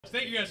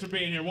Thank you guys for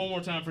being here. One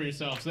more time for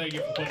yourselves. Thank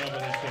you for putting up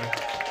with this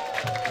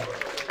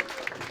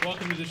show.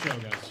 Welcome to the show,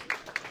 guys.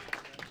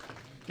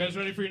 Guys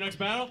ready for your next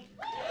battle?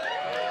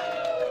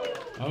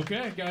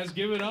 Okay, guys,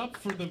 give it up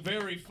for the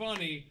very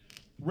funny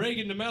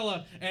Raegan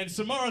Niemela and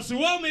Samara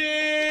Suomi!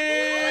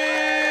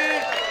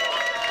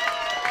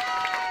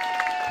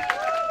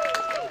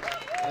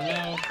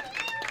 Hello.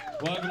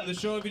 Welcome to the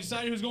show. Have you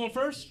decided who's going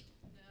first?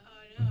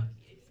 No.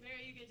 Samara,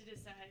 you get to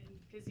decide,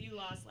 because you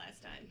lost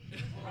last time.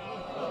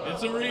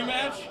 It's a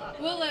rematch?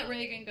 We'll let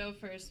Raegan go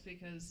first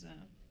because,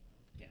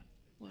 yeah.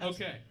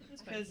 Okay.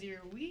 Because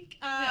you're weak.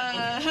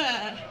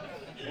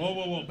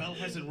 Whoa. Bell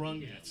hasn't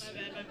rung yet.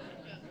 My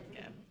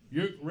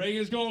bad.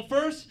 Raegan's going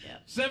first? Yeah.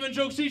 7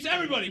 jokes each.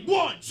 Everybody,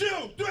 1,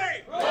 2, 3!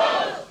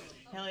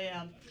 Hell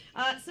yeah.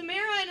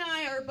 Samara and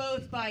I are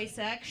both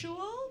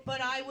bisexual,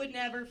 but I would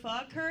never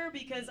fuck her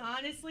because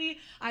honestly,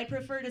 I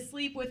prefer to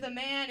sleep with a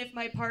man if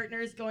my partner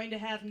is going to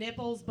have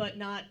nipples but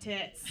not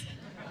tits.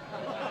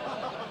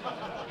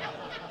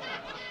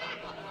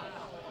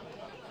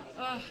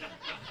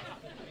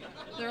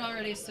 They're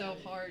already so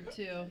hard,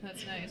 too.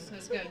 That's nice.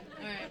 That's good.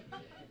 All right.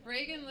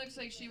 Raegan looks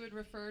like she would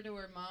refer to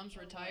her mom's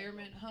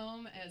retirement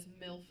home as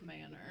MILF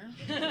Manor.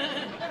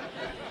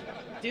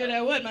 Dude,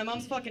 I would. My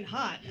mom's fucking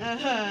hot.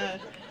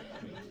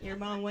 Your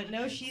mom wouldn't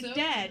know she's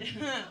dead.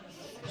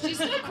 She's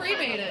still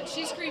cremated.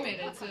 She's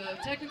cremated, so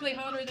technically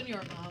hotter than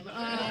your mom.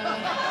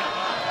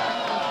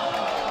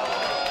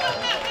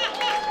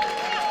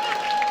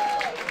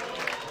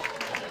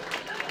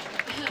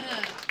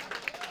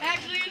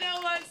 Actually, you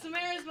know what?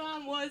 Samara's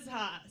mom was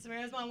hot.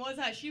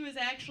 She was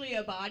actually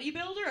a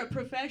bodybuilder, a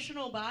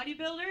professional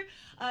bodybuilder.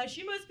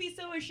 She must be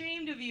so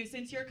ashamed of you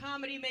since your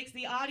comedy makes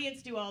the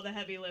audience do all the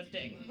heavy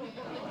lifting.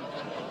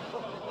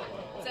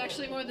 It's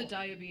actually more the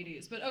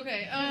diabetes, but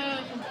okay.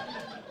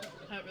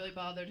 That really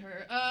bothered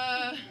her.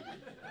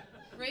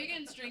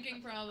 Raegan's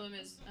drinking problem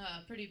is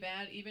pretty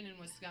bad, even in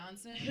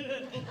Wisconsin.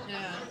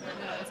 Yeah,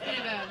 it's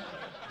pretty bad.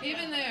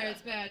 Even there,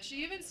 it's bad.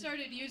 She even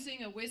started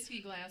using a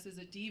whiskey glass as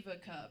a diva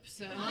cup,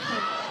 so...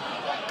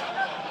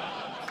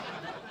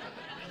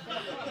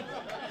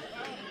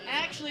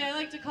 Actually, I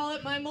like to call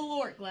it my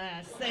Malort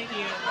glass. Thank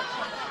you.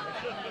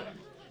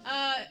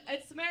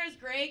 Samara's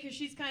great because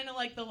she's kind of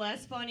like the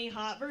less funny,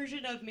 hot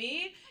version of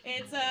me.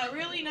 It's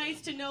really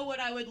nice to know what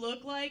I would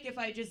look like if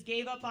I just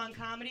gave up on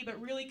comedy but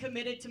really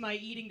committed to my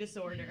eating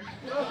disorder.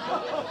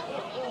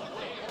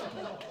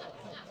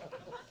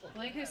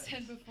 Like I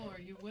said before,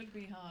 you would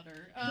be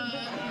hotter.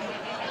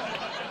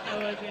 I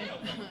would be.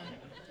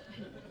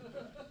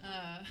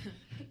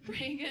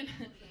 Raegan,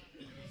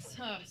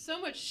 so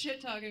much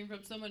shit talking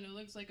from someone who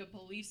looks like a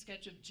police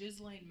sketch of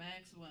Ghislaine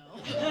Maxwell.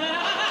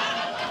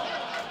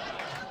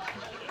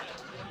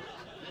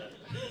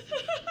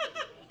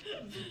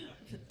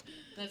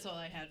 That's all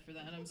I had for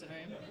that. I'm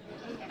sorry.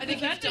 I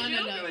think you've done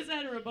enough. Or was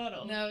that a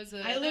rebuttal? That was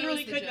I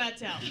literally could not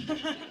tell.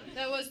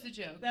 That was the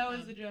joke. That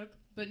was the joke.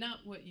 But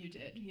not what you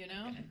did, you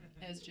know? Okay.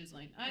 As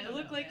Ghislaine. I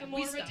look like man. a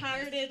more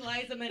retarded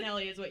Liza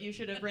Minnelli is what you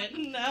should have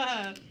written.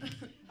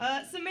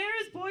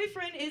 Samara's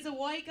boyfriend is a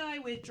white guy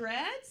with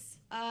dreads,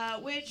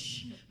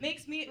 which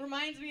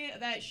reminds me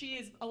that she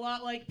is a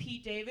lot like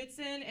Pete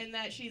Davidson and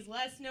that she's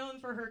less known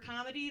for her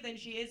comedy than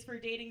she is for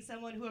dating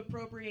someone who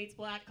appropriates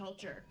black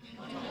culture.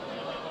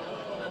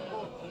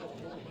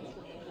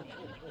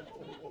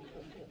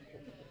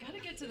 Gotta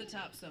get to the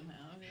top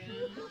somehow, you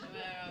know? No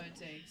matter how it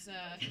takes.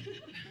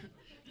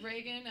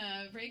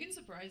 Raegan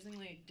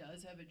surprisingly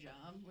does have a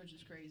job, which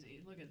is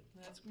crazy. Look at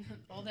that's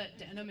all that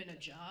denim in a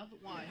job.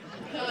 Why?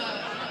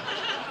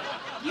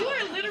 You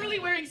are literally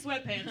wearing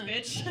sweatpants,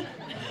 bitch.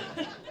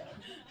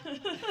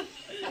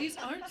 These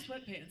aren't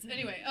sweatpants.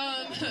 Anyway,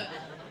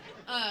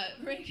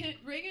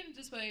 Raegan,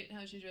 despite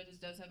how she dresses,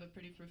 does have a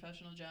pretty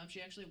professional job. She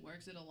actually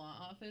works at a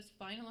law office,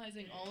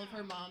 finalizing all of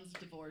her mom's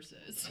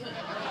divorces.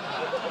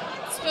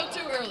 Spoke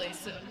too early,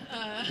 soon.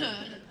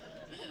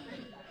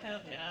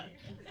 Hell yeah.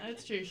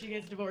 That's true. She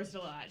gets divorced a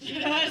lot. She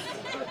does.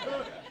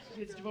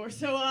 She gets divorced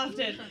so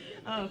often.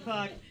 Oh,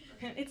 fuck.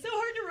 It's so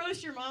hard to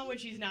roast your mom when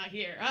she's not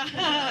here.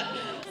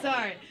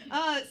 Sorry.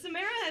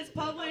 Samara has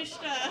published...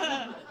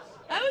 I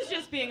was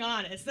just being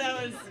honest.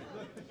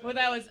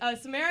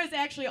 Samara's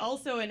actually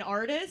also an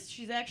artist.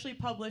 She's actually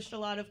published a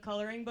lot of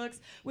coloring books,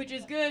 which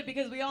is good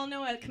because we all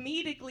know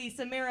comedically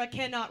Samara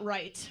cannot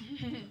write.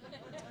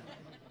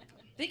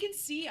 They can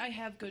see I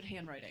have good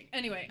handwriting.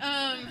 Anyway,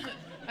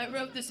 I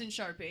wrote this in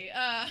Sharpie.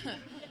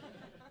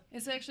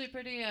 It's actually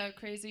pretty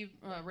crazy.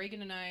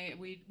 Raegan and I,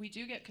 we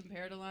do get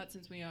compared a lot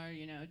since we are,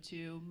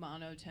 two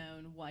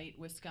monotone white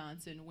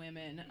Wisconsin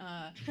women.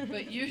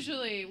 But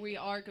usually we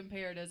are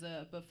compared as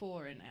a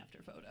before and after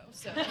photo.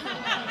 So.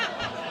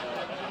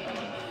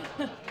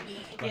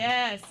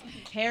 Yes,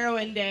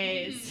 heroin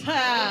days.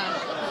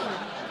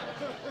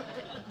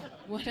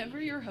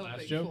 Whatever you're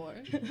hoping for.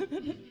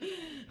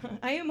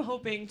 I am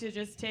hoping to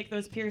just take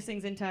those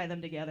piercings and tie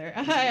them together.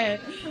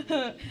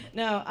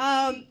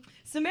 No.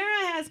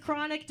 Samara has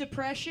chronic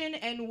depression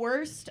and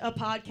worst, a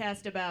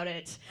podcast about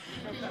it.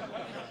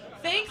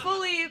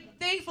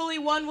 Thankfully,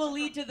 one will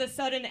lead to the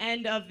sudden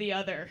end of the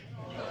other.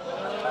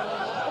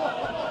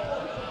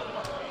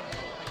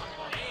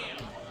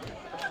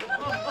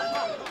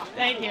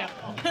 Thank you.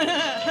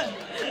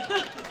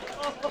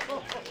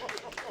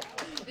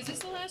 Is this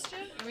the last show?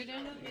 Are we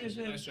done?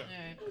 Last show.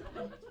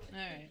 All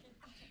right.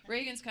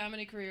 Reagan's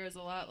comedy career is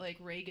a lot like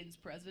Reagan's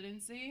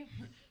presidency.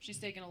 She's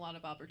taken a lot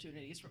of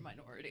opportunities from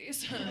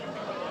minorities.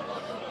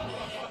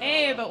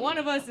 Hey, but one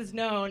of us is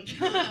known.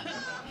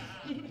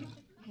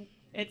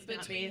 It's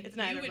not me. It's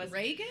neither You of and us.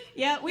 Reagan?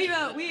 Yeah, we.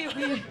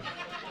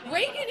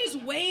 Reagan is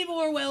way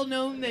more well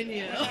known than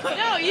you.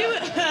 No, you.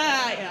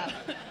 Yeah.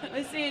 I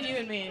was saying you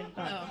and me.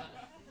 Oh.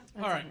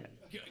 All right.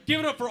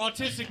 Give it up for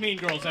Autistic Mean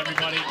Girls,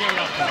 everybody. Give it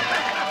up for them.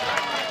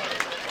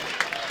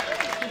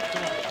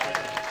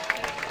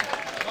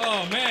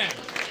 Oh, man.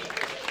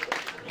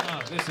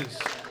 Oh, this is...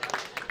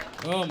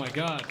 Oh, my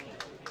God.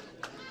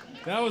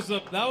 That was,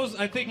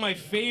 I think, my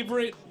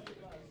favorite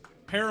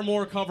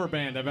Paramore cover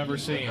band I've ever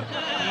seen.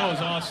 That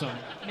was awesome.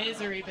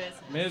 Misery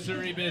business.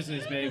 Misery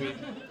business, baby.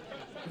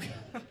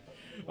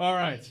 All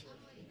right.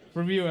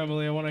 From you,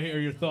 Emily, I want to hear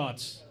your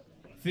thoughts.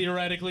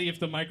 Theoretically, if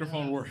the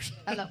microphone works.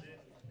 Hello.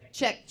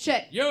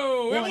 Check.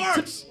 Yo, it 1,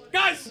 works!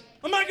 Guys,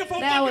 a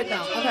microphone Now fucking it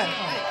don't. works!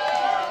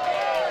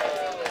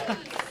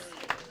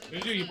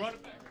 Okay. Did you brought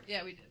it back?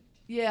 Yeah, we did.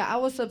 Yeah, I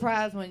was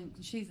surprised when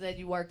she said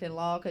you worked in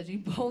law because you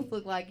both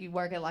look like you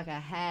work at like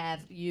a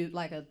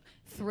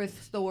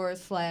thrift store /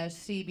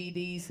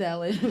 CBD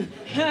selling.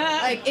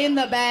 Like in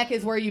the back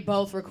is where you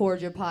both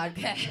record your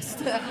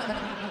podcast.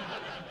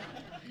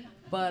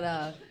 But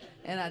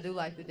and I do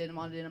like the denim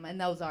on denim,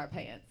 and those are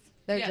pants.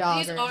 They're joggers.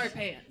 These are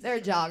pants.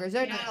 They're joggers.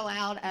 They're not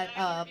allowed at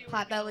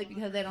Potbelly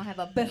because they don't have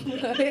a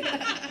belly.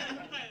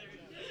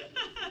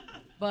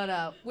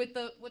 But with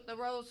the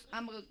roast,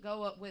 I'm gonna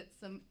go up with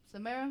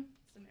Samara.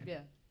 Yeah.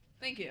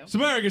 Thank you.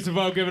 Samara gets a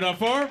vote. Give it up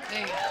for her.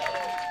 Thank you.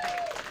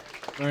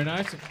 Very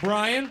nice.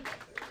 Brian.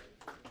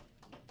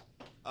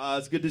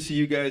 It's good to see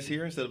you guys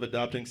here instead of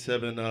adopting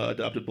 7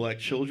 adopted black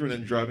children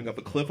and driving up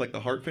a cliff like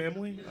the Hart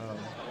family.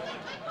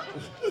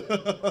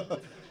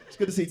 It's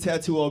good to see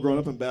Tattoo all grown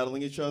up and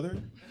battling each other.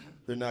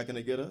 They're not going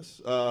to get us.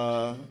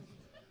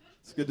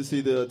 It's good to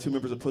see the 2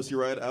 members of Pussy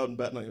Riot out and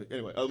battling.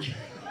 Anyway,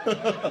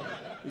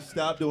 we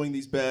stop doing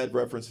these bad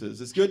references.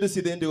 It's good to see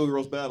the Indigo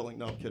Girls battling.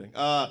 No, I'm kidding.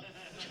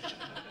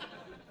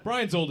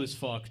 Brian's old as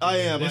fuck. Dude. I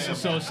am. This is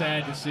so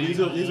sad to see.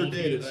 These are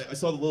dated. I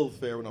saw the Lilith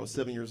Fair when I was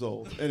 7 years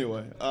old.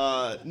 Anyway,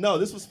 no,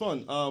 this was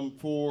fun.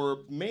 For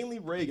mainly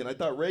Reagan. I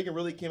thought Reagan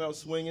really came out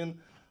swinging,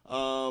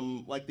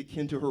 like the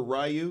kin to her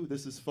Ryu.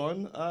 This is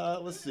fun.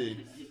 Let's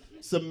see.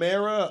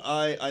 Samara,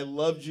 I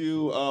loved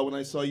you when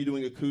I saw you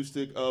doing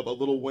acoustic of a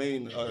Lil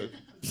Wayne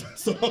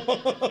song.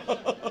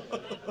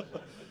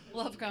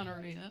 Love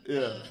gonorrhea.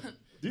 Yeah.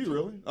 Do you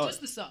really? Just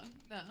the song.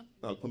 No.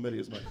 Oh, chlamydia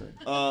is my thing.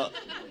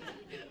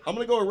 I'm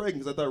gonna go with Reagan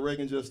because I thought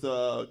Reagan just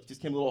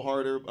came a little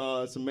harder.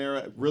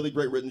 Samara, really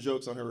great written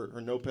jokes on her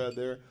notepad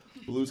there,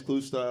 Blue's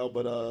Clues style.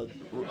 But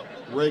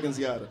Reagan's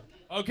got it.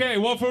 Okay,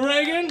 one for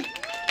Reagan,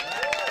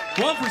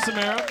 one for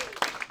Samara.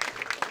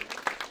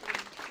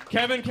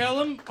 Kevin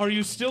Kellam, are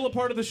you still a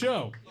part of the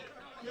show?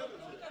 It's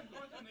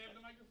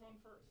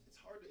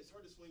hard to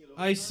swing it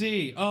over. I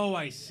see. Oh,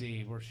 I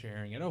see. We're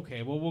sharing it.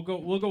 Okay. Well,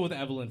 we'll go with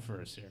Evelyn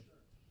first here.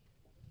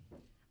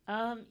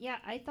 Yeah,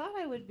 I thought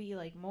I would be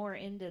like more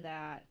into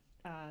that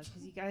because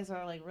you guys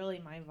are like really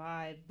my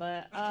vibe,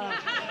 but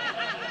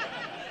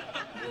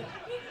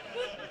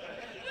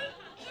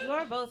you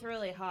are both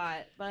really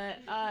hot, but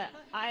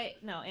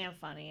and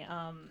funny.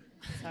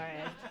 Sorry.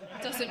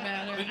 Doesn't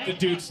matter. The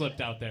dude slipped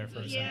out there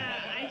for a second. Yeah,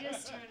 I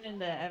just turned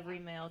into every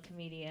male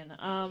comedian.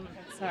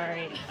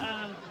 Sorry.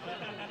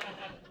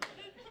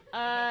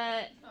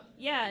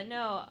 Yeah,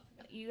 no,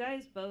 you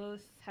guys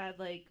both had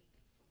like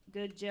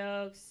good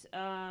jokes,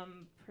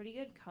 pretty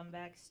good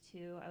comebacks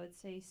too. I would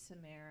say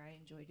Samara, I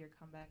enjoyed your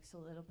comebacks a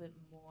little bit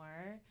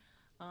more.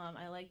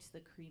 I liked the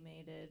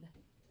cremated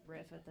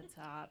riff at the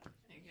top.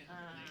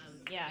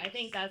 Yeah, I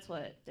think that's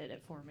what did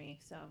it for me,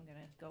 so I'm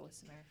gonna go with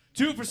Samara.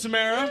 2 for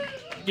Samara.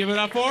 Give it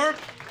up for her.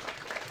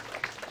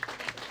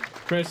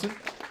 Kristen.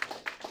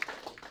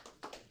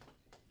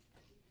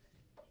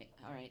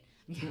 All right.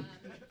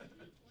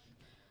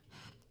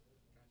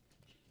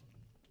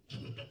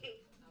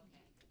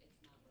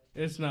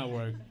 It's not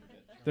working.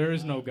 There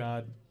is no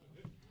God.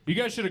 You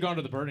guys should have gone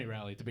to the Bernie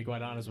rally, to be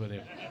quite honest with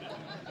you.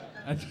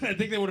 I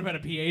think they would have had a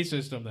PA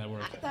system that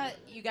worked. I thought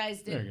you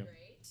guys There did you go. great.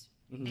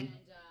 Mhm. And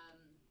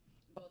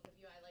both of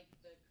you, I liked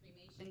the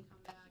cremation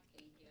comeback.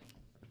 Thank you.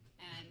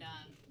 And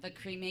the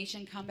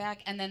cremation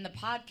comeback. And then the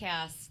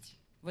podcast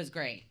was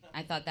great.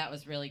 I thought that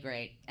was really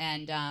great.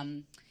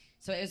 And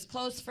so it was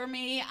close for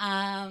me.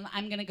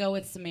 I'm going to go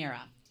with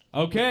Samara.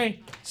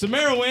 Okay.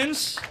 Samara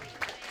wins.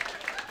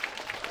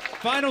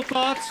 Final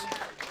thoughts.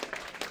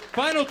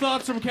 Final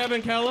thoughts from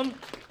Kevin Kellam.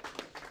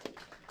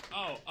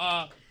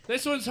 Oh,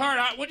 this one's hard.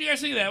 What do you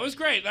guys think of that? It was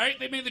great, right?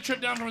 They made the trip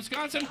down from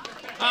Wisconsin.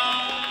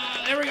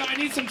 There we go. I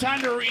need some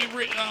time to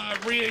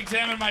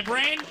re-examine my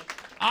brain.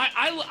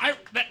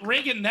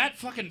 Reagan, that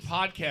fucking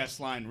podcast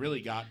line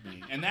really got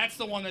me, and that's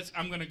the one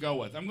I'm gonna go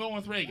with. I'm going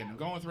with Reagan. I'm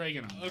going with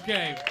Reagan.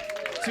 Okay.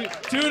 2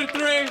 to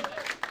 3.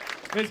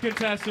 It's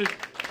contested.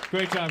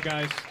 Great job,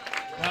 guys.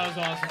 That was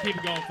awesome. Keep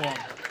it going for him.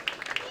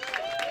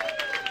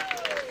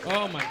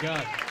 Oh my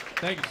God.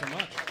 Thank you so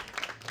much.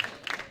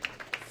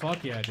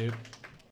 Fuck yeah, dude.